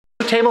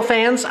table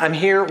fans? I'm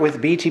here with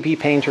BTP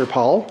painter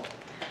Paul,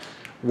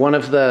 one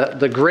of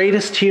the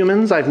greatest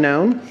humans I've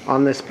known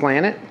on this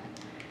planet.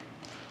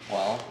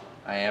 Well,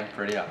 I am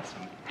pretty awesome.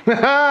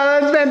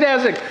 That's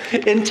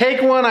fantastic. In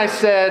take one, I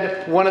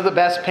said one of the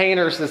best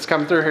painters that's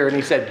come through here, and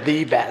he said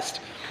the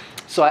best.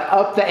 So I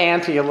upped the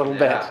ante a little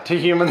bit to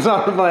humans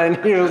on the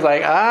planet. He was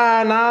like,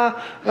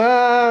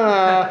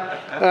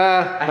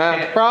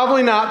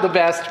 probably not the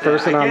best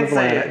person on the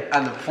planet.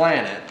 On the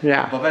planet.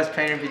 Yeah. But best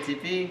painter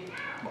BTP,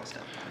 most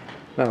definitely.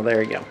 Oh,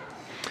 there you go.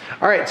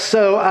 All right,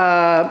 so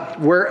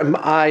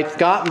I've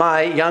got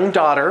my young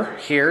daughter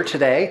here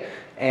today,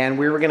 and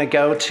we were going to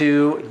go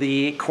to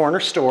the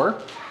corner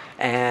store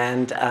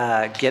and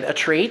get a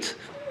treat.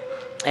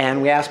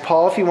 And we asked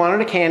Paul if he wanted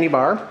a candy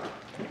bar.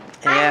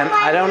 And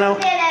I don't know.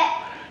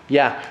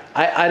 Yeah,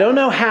 I don't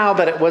know how,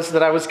 but it was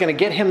that I was going to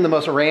get him the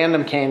most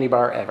random candy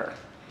bar ever.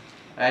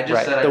 I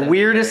just said the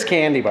weirdest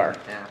candy bar.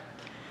 Yeah,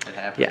 it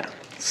happened. Yeah.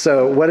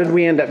 So what did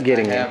we end up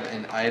getting? I have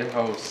an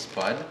Idaho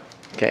Spud.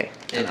 Okay,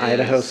 an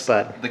Idaho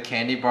Spud. The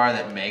candy bar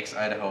that makes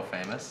Idaho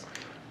famous.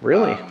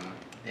 Really?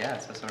 Yeah,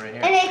 it says so right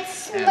here. And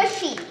it's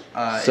smushy.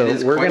 So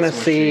we're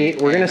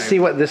gonna see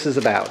what this is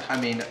about. I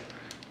mean,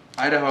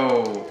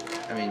 Idaho.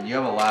 I mean, you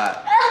have a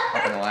lot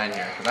up in the line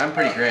here because I'm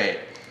pretty great.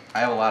 I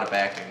have a lot of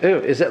backing. Ooh,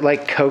 is it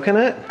like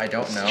coconut? I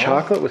don't know. It's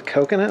chocolate with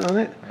coconut on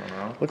it? I don't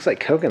know. Looks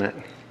like coconut.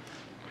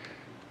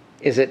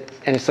 Is it,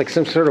 and it's like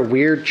some sort of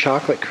weird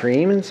chocolate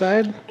cream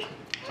inside?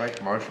 It's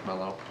like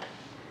marshmallow.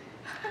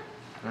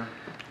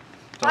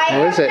 What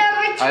is it?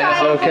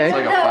 Idaho, okay. It's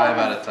like a 5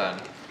 out of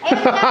 10. I've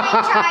never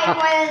tried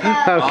one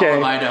of those. Okay. All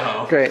of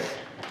Idaho. Great.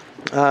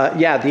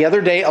 Yeah, the other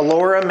day,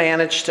 Alora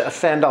managed to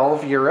offend all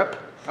of Europe.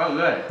 Oh,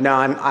 good. No,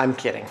 I'm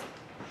kidding.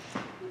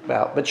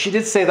 Well, but she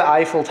did say the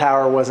Eiffel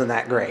Tower wasn't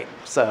that great,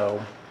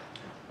 so.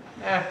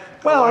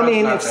 Well, I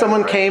mean, if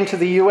someone came to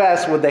the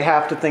U.S., would they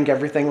have to think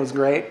everything was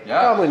great?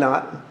 Yeah. Probably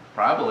not.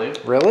 Probably.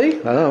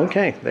 Really? Oh,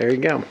 okay. There you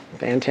go.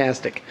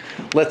 Fantastic.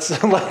 Let's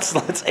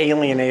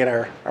alienate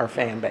our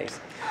fan base.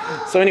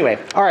 So anyway,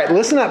 all right,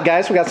 listen up,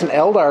 guys. We got some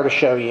Eldar to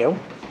show you,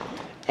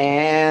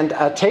 and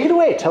take it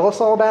away. Tell us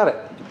all about it.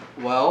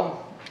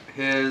 Well,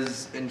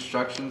 his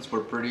instructions were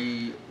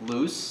pretty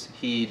loose.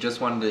 He just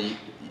wanted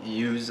to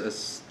use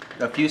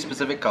a few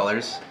specific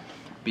colors,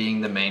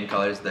 being the main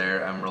colors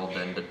there, emerald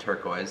and the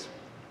turquoise,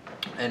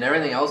 and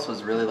everything else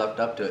was really left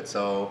up to it.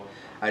 So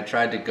I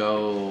tried to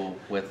go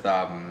with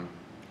a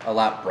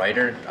lot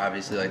brighter,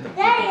 obviously like the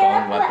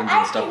bone weapons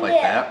and stuff like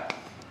that,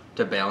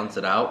 to balance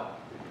it out,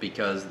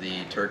 because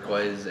the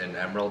turquoise and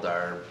emerald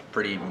are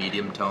pretty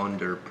medium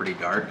toned or pretty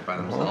dark by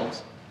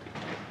themselves.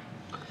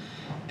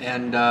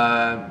 And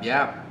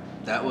yeah,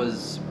 that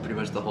was pretty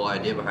much the whole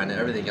idea behind it.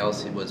 Everything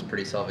else was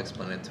pretty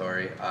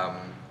self-explanatory.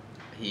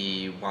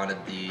 He wanted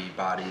the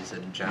bodies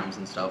and gems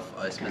and stuff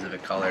a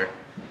specific color,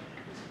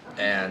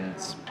 and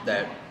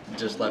that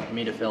just left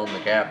me to fill in the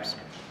gaps.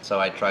 So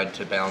I tried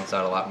to balance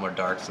out a lot more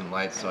darks and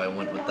lights, so I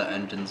went with the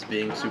engines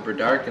being super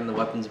dark and the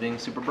weapons being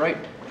super bright.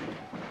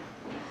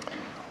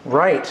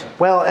 Right.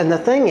 Well, and the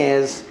thing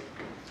is,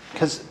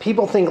 because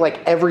people think like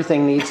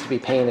everything needs to be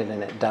painted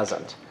and it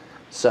doesn't.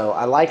 So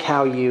I like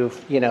how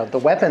the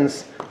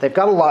weapons, they've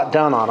got a lot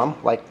done on them,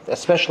 like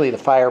especially the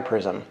fire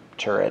prism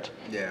turret.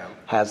 Yeah.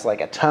 Has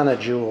like a ton of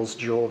jewels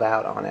jeweled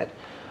out on it.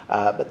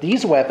 But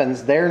these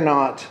weapons, they're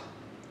not,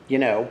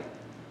 they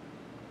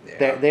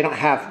don't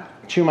have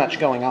too much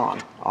going on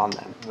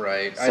them.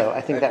 Right. So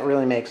I think that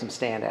really makes them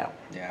stand out.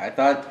 Yeah, I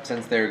thought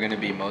since they were going to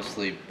be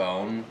mostly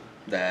bone,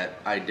 that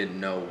I didn't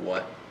know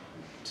what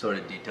sort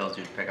of details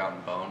you'd pick out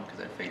in bone, because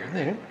I figured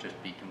they would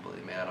just be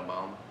completely made out of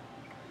bone.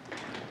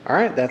 All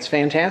right, that's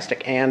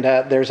fantastic. And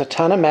there's a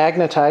ton of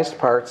magnetized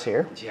parts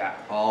here. Yeah,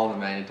 all the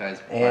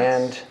magnetized parts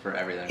and for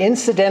everything.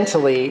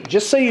 Incidentally,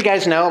 just so you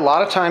guys know, a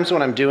lot of times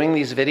when I'm doing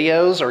these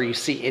videos or you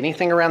see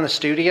anything around the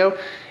studio,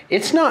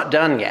 it's not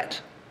done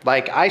yet.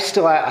 Like, I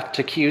still have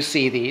to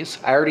QC these.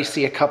 I already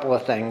see a couple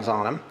of things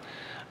on them.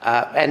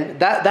 And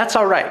that's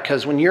all right,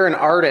 because when you're an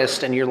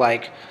artist and you're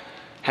like,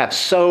 have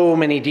so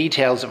many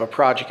details of a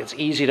project, it's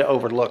easy to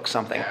overlook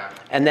something. Yeah.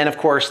 And then, of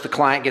course, the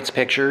client gets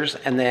pictures,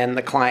 and then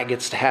the client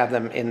gets to have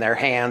them in their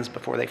hands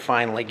before they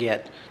finally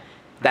get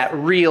that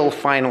real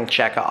final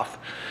check off.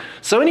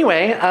 So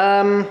anyway,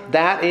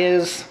 that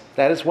is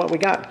what we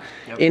got.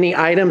 Yep. Any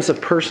items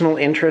of personal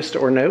interest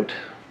or note?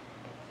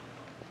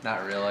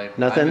 Not really.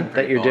 Nothing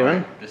that you're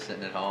doing? Just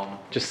sitting at home.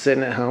 Just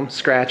sitting at home,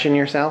 scratching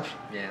yourself?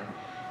 Yeah.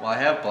 Well, I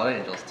have blood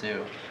angels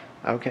too.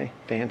 Okay,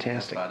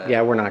 fantastic.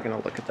 Yeah, we're not going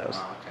to look at those.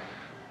 Oh, okay.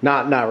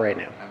 Not right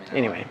now.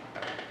 Anyway.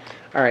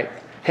 All right.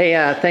 Hey,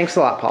 thanks a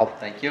lot, Paul.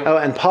 Thank you. Oh,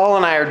 and Paul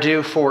and I are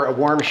due for a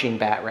War Machine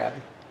bat rep.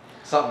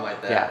 Something like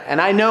that. Yeah,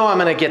 and I know I'm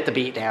going to get the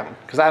beat down,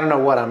 because I don't know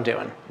what I'm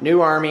doing.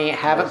 New army,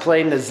 haven't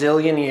played in a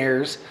zillion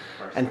years,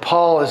 and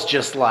Paul is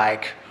just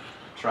like,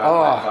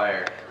 trial by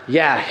fire.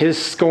 Yeah, his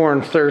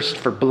scorn thirst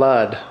for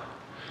blood.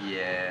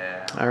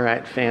 Yeah. All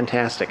right,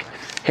 fantastic.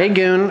 Hey,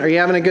 Goon, are you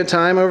having a good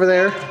time over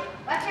there?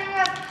 Watching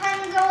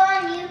Rapunzel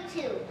on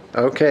YouTube.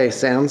 Okay,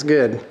 sounds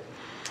good.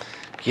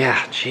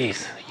 Yeah,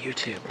 geez,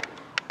 YouTube.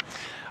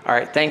 All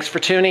right, thanks for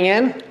tuning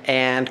in,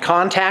 and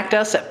contact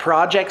us at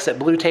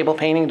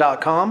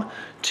projects@bluetablepainting.com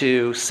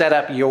to set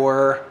up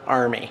your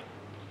army.